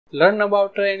Learn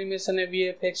about animation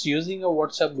VFX using a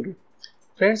WhatsApp group।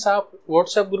 Friends, आप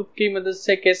WhatsApp group की मदद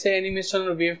से कैसे एनिमेशन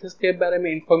और VFX के बारे में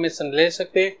इंफॉर्मेशन ले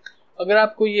सकते हैं। अगर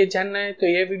आपको ये जानना है तो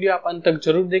ये वीडियो आप अंत तक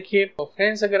जरूर देखिए। और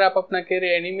फ्रेंड्स, अगर आप अपना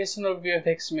कैरियर एनिमेशन और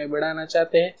VFX में बढ़ाना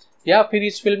चाहते हैं या फिर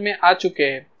इस फील्ड में आ चुके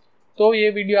हैं तो ये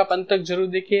वीडियो आप अंत तक जरूर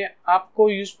देखिए। आपको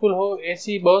यूजफुल हो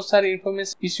ऐसी बहुत सारी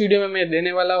इंफॉर्मेशन इस वीडियो में मैं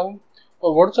देने वाला हूँ।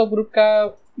 और WhatsApp ग्रुप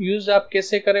का यूज आप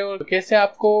कैसे करें और कैसे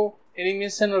आपको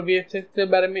एनिमेशन और VFX के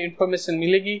बारे में इंफॉर्मेशन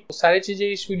मिलेगी, तो सारी चीजें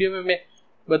इस वीडियो में मैं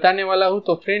बताने वाला हूँ।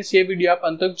 तो फ्रेंड्स, ये वीडियो आप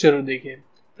अंत तक जरूर देखिए।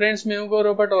 फ्रेंड्स, मैं हूँ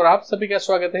रॉबर्ट और आप सभी का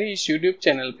स्वागत है इस यूट्यूब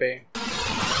चैनल पे।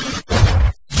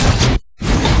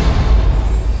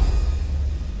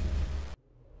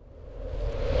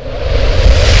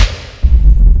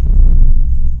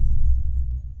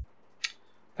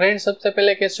 फ्रेंड्स, सबसे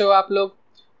पहले कैसे हो आप लोग।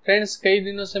 फ्रेंड्स, कई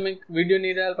दिनों से मैं वीडियो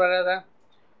नहीं डाल पा रहा था।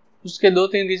 उसके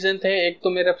 2-3 रीजन थे। एक तो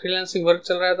मेरा फ्रीलांसिंग वर्क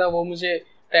चल रहा था, वो मुझे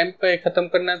टाइम पे खत्म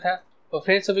करना था। और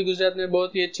फ्रेंड्स, अभी गुजरात में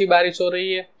बहुत ही अच्छी बारिश हो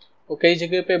रही है और कई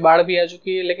जगह पे बाढ़ भी आ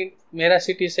चुकी है, लेकिन मेरा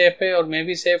सिटी सेफ है और मैं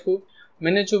भी सेफ हूँ।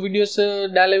 मैंने जो वीडियोस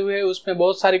डाले हुए हैं उसमें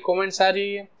बहुत सारी कमेंट्स आ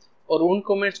रही है और उन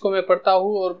कमेंट्स को मैं पढ़ता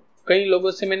हूँ और कई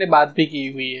लोगों से मैंने बात भी की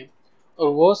हुई है। और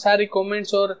वो सारी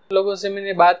कमेंट्स और लोगों से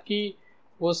मैंने बात की,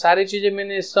 वो सारी चीज़ें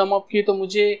मैंने सम अप की, तो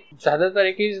मुझे ज़्यादातर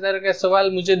एक ही तरह के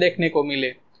सवाल मुझे देखने को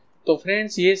मिले। तो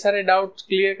फ्रेंड्स, ये सारे डाउट्स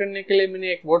क्लियर करने के लिए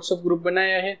मैंने एक व्हाट्सएप ग्रुप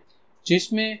बनाया है,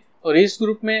 जिसमें और इस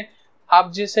ग्रुप में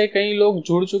आप जैसे कई लोग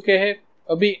जुड़ चुके हैं।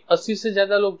 अभी 80 से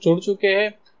ज़्यादा लोग जुड़ चुके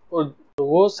हैं और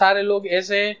वो सारे लोग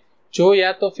ऐसे हैं जो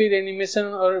या तो फिर एनिमेशन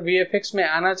और VFX में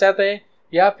आना चाहते हैं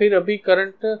या फिर अभी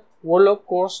करंट वो लोग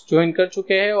कोर्स ज्वाइन कर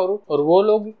चुके हैं और वो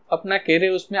लोग अपना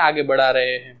कैरियर उसमें आगे बढ़ा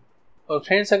रहे हैं। और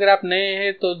फ्रेंड्स, अगर आप नए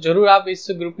हैं तो जरूर आप इस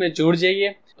ग्रुप में जुड़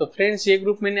जाइए। तो फ्रेंड्स, ये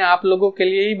ग्रुप मैंने आप लोगों के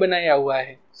लिए ही बनाया हुआ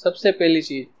है। सबसे पहली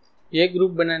चीज, ये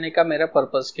ग्रुप बनाने का मेरा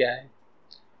पर्पस क्या है।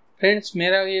 फ्रेंड्स,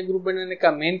 मेरा ये ग्रुप बनाने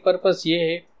का मेन पर्पस ये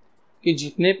है कि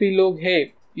जितने भी लोग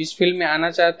हैं इस फील्ड में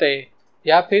आना चाहते हैं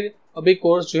या फिर अभी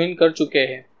कोर्स ज्वाइन कर चुके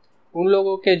हैं, उन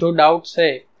लोगों के जो डाउट्स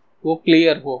है वो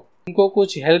क्लियर हो। उनको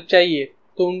कुछ हेल्प चाहिए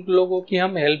तो उन लोगों की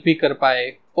हम हेल्प भी कर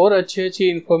पाए और अच्छी अच्छी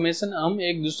इन्फॉर्मेशन हम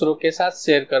एक दूसरों के साथ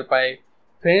शेयर कर पाए।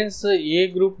 फ्रेंड्स, ये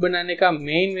ग्रुप बनाने का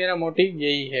मेन मेरा मोटिव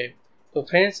यही है। तो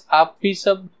फ्रेंड्स, आप भी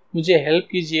सब मुझे हेल्प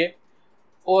कीजिए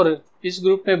और इस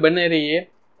ग्रुप में बने रहिए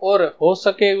और हो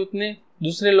सके उतने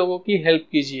दूसरे लोगों की हेल्प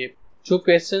कीजिए। जो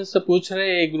क्वेश्चंस पूछ रहे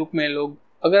हैं ग्रुप में लोग,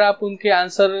 अगर आप उनके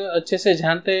आंसर अच्छे से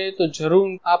जानते हैं तो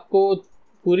जरूर आपको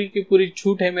पूरी की पूरी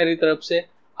छूट है मेरी तरफ से।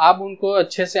 आप उनको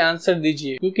अच्छे से आंसर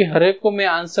दीजिए, क्योंकि हर एक को मैं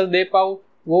आंसर दे पाऊँ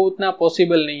वो उतना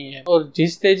पॉसिबल नहीं है। और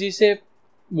जिस तेजी से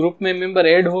ग्रुप में मेंबर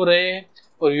ऐड हो रहे हैं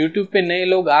और यूट्यूब पे नए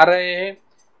लोग आ रहे हैं,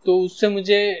 तो उससे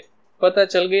मुझे पता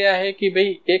चल गया है कि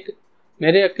भाई एक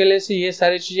मेरे अकेले से ये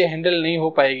सारी चीजें हैंडल नहीं हो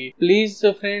पाएगी। प्लीज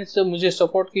फ्रेंड्स, मुझे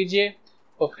सपोर्ट कीजिए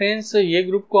और फ्रेंड्स, ये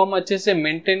ग्रुप को हम अच्छे से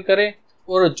मेंटेन करें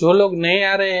और जो लोग नए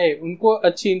आ रहे हैं उनको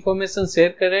अच्छी इन्फॉर्मेशन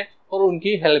शेयर करें और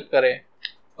उनकी हेल्प करें।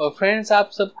 और फ्रेंड्स, आप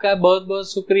सबका बहुत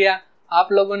बहुत शुक्रिया।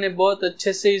 आप लोगों ने बहुत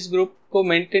अच्छे से इस ग्रुप को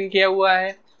मेंटेन किया हुआ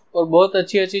है और बहुत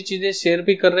अच्छी अच्छी चीजें शेयर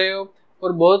भी कर रहे हो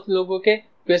और बहुत लोगों के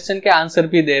क्वेश्चन के आंसर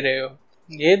भी दे रहे हो।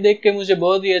 ये देख के मुझे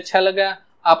बहुत ही अच्छा लगा।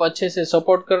 आप अच्छे से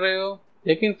सपोर्ट कर रहे हो।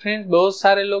 लेकिन फ्रेंड्स, बहुत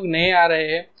सारे लोग नए आ रहे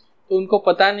हैं तो उनको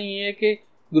पता नहीं है कि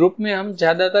ग्रुप में हम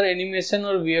ज़्यादातर एनिमेशन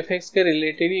और VFX के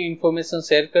रिलेटेड ही इंफॉर्मेशन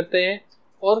शेयर करते हैं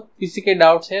और किसी के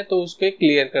डाउट्स है तो उसके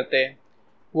क्लियर करते हैं।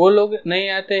 वो लोग नहीं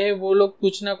आते हैं, वो लोग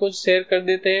कुछ ना कुछ शेयर कर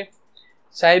देते हैं,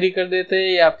 शायरी कर देते हैं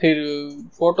या फिर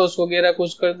फोटोज वगैरह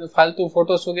कुछ कर फालतू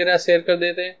फोटोज वगैरह शेयर कर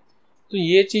देते हैं। तो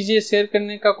ये चीज़ें शेयर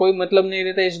करने का कोई मतलब नहीं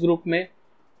रहता इस ग्रुप में।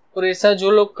 और ऐसा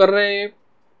जो लोग कर रहे हैं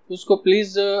उसको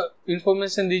प्लीज़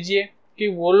इंफॉर्मेशन दीजिए कि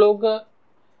वो लोग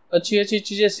अच्छी अच्छी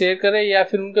चीज़ें शेयर करें या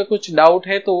फिर उनका कुछ डाउट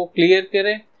है तो वो क्लियर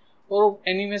करें और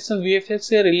एनिमेशन VFX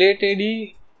से रिलेटेड ही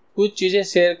कुछ चीज़ें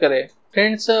शेयर करें।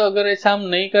 फ्रेंड्स, अगर ऐसा हम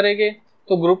नहीं करेंगे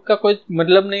तो ग्रुप का कोई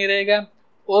मतलब नहीं रहेगा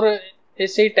और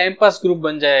ऐसे ही टाइम पास ग्रुप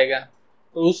बन जाएगा।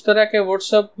 तो उस तरह के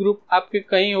व्हाट्सएप ग्रुप आपके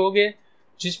कहीं होंगे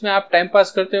जिसमें आप टाइम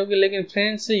पास करते होगे, लेकिन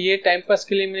फ्रेंड्स, ये टाइम पास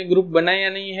के लिए मैंने ग्रुप बनाया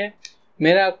नहीं है।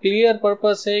 मेरा क्लियर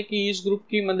पर्पस है कि इस ग्रुप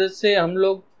की मदद से हम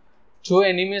लोग जो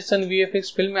एनिमेशन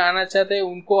VFX फील्ड में आना चाहते हैं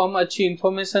उनको हम अच्छी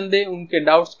इन्फॉर्मेशन दें, उनके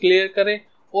डाउट्स क्लियर करें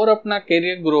और अपना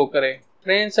कैरियर ग्रो करें।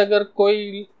 फ्रेंड्स, अगर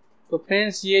कोई तो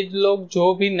फ्रेंड्स, ये लोग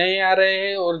जो भी नए आ रहे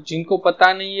हैं और जिनको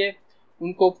पता नहीं है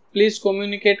उनको प्लीज़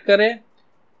कम्युनिकेट करें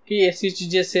कि ऐसी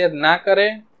चीज़ें शेयर ना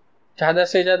करें, ज़्यादा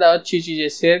से ज़्यादा अच्छी चीज़ें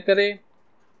शेयर करें।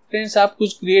 फ्रेंड्स, आप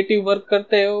कुछ क्रिएटिव वर्क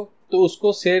करते हो तो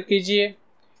उसको शेयर कीजिए,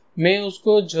 मैं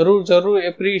उसको ज़रूर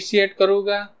अप्रिशिएट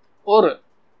करूँगा और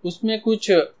उसमें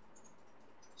कुछ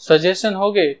सजेशन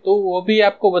हो गए तो वो भी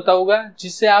आपको बताऊंगा,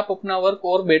 जिससे आप अपना वर्क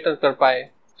और बेटर कर पाए।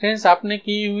 फ्रेंड्स आपने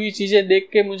की हुई चीजें देख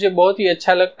के मुझे बहुत ही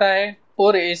अच्छा लगता है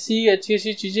और ऐसी अच्छी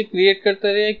अच्छी चीजें क्रिएट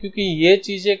करते रहे, क्योंकि ये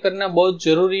चीजें करना बहुत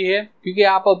जरूरी है। क्योंकि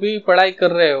आप अभी पढ़ाई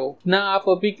कर रहे हो, ना आप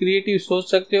अभी क्रिएटिव सोच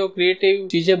सकते हो, क्रिएटिव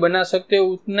चीजें बना सकते हो,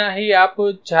 उतना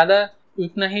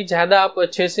ही ज्यादा आप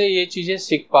अच्छे से ये चीजें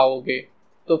सीख पाओगे।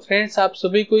 तो फ्रेंड्स आप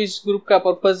सभी को इस ग्रुप का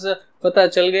पर्पस पता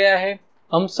चल गया है।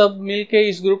 हम सब मिलके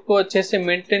इस ग्रुप को अच्छे से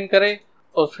मेंटेन करें।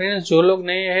 और फ्रेंड्स जो लोग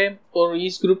नए हैं और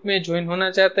इस ग्रुप में ज्वाइन होना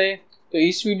चाहते हैं तो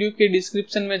इस वीडियो के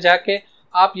डिस्क्रिप्शन में जाके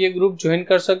आप ये ग्रुप ज्वाइन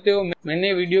कर सकते हो।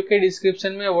 मैंने वीडियो के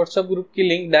डिस्क्रिप्शन में व्हाट्सएप ग्रुप की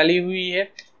लिंक डाली हुई है,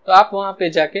 तो आप वहां पे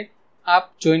जाके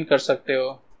आप ज्वाइन कर सकते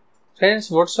हो।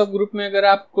 फ्रेंड्स व्हाट्सएप ग्रुप में अगर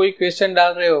आप कोई क्वेश्चन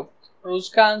डाल रहे हो और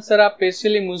उसका आंसर आप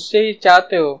स्पेशली मुझसे ही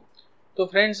चाहते हो तो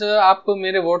फ्रेंड्स आप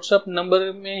मेरे व्हाट्सएप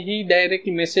नंबर में ही डायरेक्ट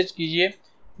मैसेज कीजिए,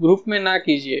 ग्रुप में ना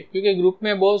कीजिए। क्योंकि ग्रुप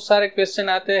में बहुत सारे क्वेश्चन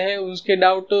आते हैं, उसके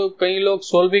डाउट कई लोग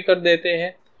सोल्व भी कर देते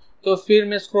हैं, तो फिर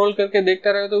मैं स्क्रॉल करके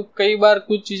देखता रहता हूँ, तो कई बार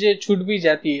कुछ चीजें छूट भी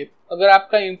जाती है। अगर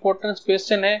आपका इम्पोर्टेंट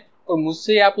क्वेश्चन है और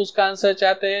मुझसे आप उसका आंसर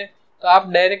चाहते हैं तो आप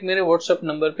डायरेक्ट मेरे व्हाट्सएप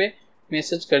नंबर पे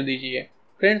मैसेज कर दीजिए।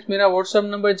 फ्रेंड्स मेरा व्हाट्सएप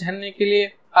नंबर जानने के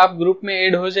लिए आप ग्रुप में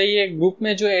ऐड हो जाइए। ग्रुप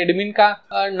में जो एडमिन का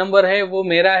नंबर है वो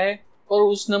मेरा है और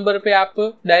उस नंबर पे आप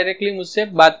डायरेक्टली मुझसे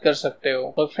बात कर सकते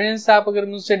हो। और फ्रेंड्स आप अगर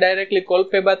मुझसे डायरेक्टली कॉल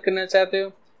पे बात करना चाहते हो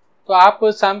तो आप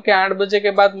शाम के 8 बजे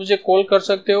के बाद मुझे कॉल कर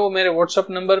सकते हो मेरे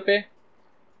व्हाट्सएप नंबर पे।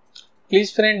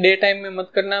 प्लीज फ्रेंड डे टाइम में मत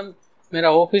करना,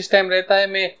 मेरा ऑफिस टाइम रहता है,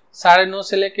 मैं 9:30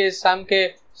 से लेके शाम के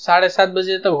 7:30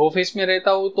 बजे तक ऑफिस में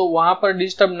रहता हूँ, तो वहां पर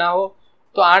डिस्टर्ब ना हो।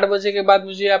 तो 8 बजे के बाद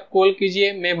मुझे आप कॉल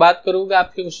कीजिए, मैं बात करूंगा,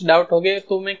 आपके कुछ डाउट हो गए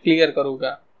तो मैं क्लियर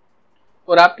करूंगा।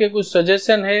 और आपके कुछ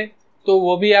सजेशन है तो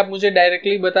वो भी आप मुझे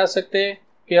डायरेक्टली बता सकते हैं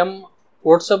कि हम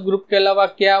व्हाट्सएप ग्रुप के अलावा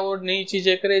क्या और नई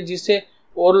चीजें करें जिससे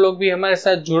और लोग भी हमारे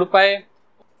साथ जुड़ पाए।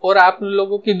 और आप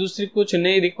लोगों की दूसरी कुछ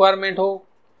नई रिक्वायरमेंट हो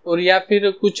और या फिर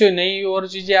कुछ नई और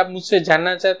चीजें आप मुझसे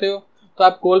जानना चाहते हो तो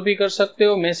आप कॉल भी कर सकते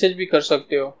हो, मैसेज भी कर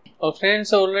सकते हो। और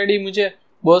फ्रेंड्स ऑलरेडी मुझे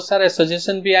बहुत सारे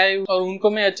सजेशन भी आए और उनको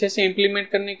मैं अच्छे से इम्प्लीमेंट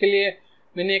करने के लिए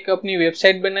मैंने एक अपनी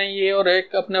वेबसाइट बनाई है और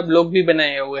एक अपना ब्लॉग भी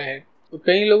बनाया हुआ है। तो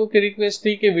कई लोगों की रिक्वेस्ट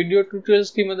थी कि वीडियो ट्यूटोरियल्स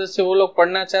की मदद से वो लोग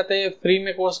पढ़ना चाहते हैं, फ्री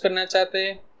में कोर्स करना चाहते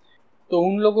हैं, तो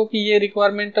उन लोगों की ये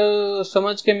रिक्वायरमेंट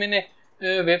समझ के मैंने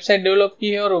वेबसाइट डेवलप की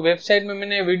है और वेबसाइट में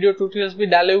मैंने वीडियो ट्यूटोरियल्स भी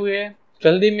डाले हुए हैं।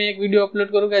 जल्दी मैं एक वीडियो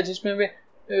अपलोड करूंगा जिसमें मैं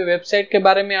वेबसाइट के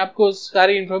बारे में आपको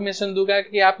सारी इन्फॉर्मेशन दूंगा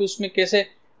कि आप उसमें कैसे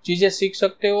चीजें सीख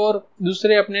सकते हो और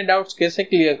दूसरे अपने डाउट्स कैसे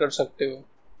क्लियर कर सकते हो।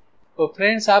 तो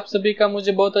फ्रेंड्स आप सभी का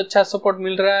मुझे बहुत अच्छा सपोर्ट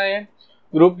मिल रहा है,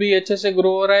 ग्रुप भी अच्छे से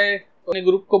ग्रो हो रहा है, अपने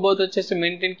ग्रुप को बहुत अच्छे से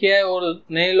मेंटेन किया है और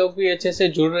नए लोग भी अच्छे से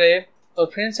जुड़ रहे हैं। और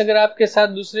फ्रेंड्स अगर आपके साथ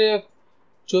दूसरे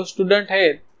जो स्टूडेंट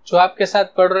है जो आपके साथ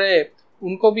पढ़ रहे हैं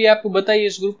उनको भी आप बताइए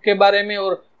इस ग्रुप के बारे में,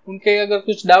 और उनके अगर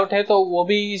कुछ डाउट है तो वो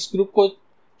भी इस ग्रुप को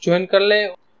ज्वाइन कर ले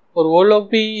और वो लोग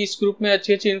भी इस ग्रुप में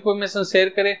अच्छी अच्छी इन्फॉर्मेशन शेयर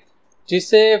करें।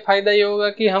 जिससे फायदा ये होगा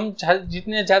कि हम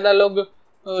जितने ज्यादा लोग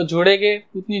जुड़ेंगे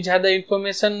उतनी ज्यादा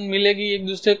इन्फॉर्मेशन मिलेगी एक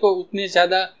दूसरे को, उतने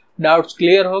ज्यादा डाउट्स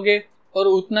क्लियर होंगे और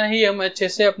उतना ही हम अच्छे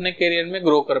से अपने करियर में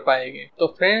ग्रो कर पाएंगे। तो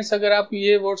फ्रेंड्स अगर आप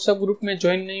ये व्हाट्सएप ग्रुप में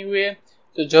ज्वाइन नहीं हुए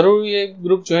तो जरूर ये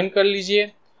ग्रुप ज्वाइन कर लीजिए।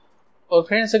 और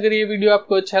फ्रेंड्स अगर ये वीडियो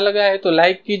आपको अच्छा लगा है तो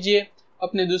लाइक कीजिए,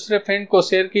 अपने दूसरे फ्रेंड को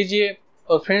शेयर कीजिए।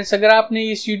 और फ्रेंड्स अगर आपने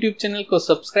इस यूट्यूब चैनल को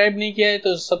सब्सक्राइब नहीं किया है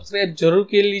तो सब्सक्राइब जरूर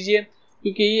कर लीजिए,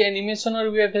 क्योंकि ये एनिमेशन और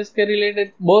वीएफएक्स के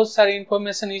रिलेटेड बहुत सारी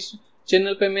इन्फॉर्मेशन इस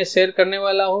चैनल पे मैं शेयर करने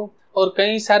वाला हूँ और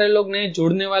कई सारे लोग नए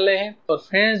जुड़ने वाले हैं। और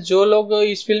फ्रेंड्स जो लोग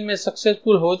इस फील्ड में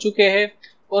सक्सेसफुल हो चुके हैं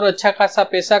और अच्छा खासा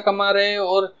पैसा कमा रहे हैं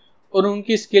और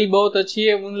उनकी स्किल बहुत अच्छी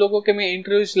है, उन लोगों के मैं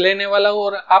इंटरव्यूज लेने वाला हूँ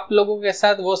और आप लोगों के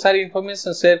साथ वो सारी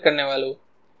इन्फॉर्मेशन शेयर करने वाला हूँ।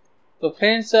 तो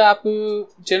फ्रेंड्स आप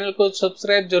चैनल को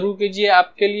सब्सक्राइब जरूर कीजिए,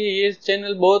 आपके लिए ये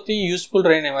चैनल बहुत ही यूजफुल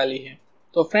रहने वाली है।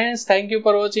 तो friends thank you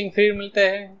for watching, फिर मिलते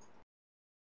हैं।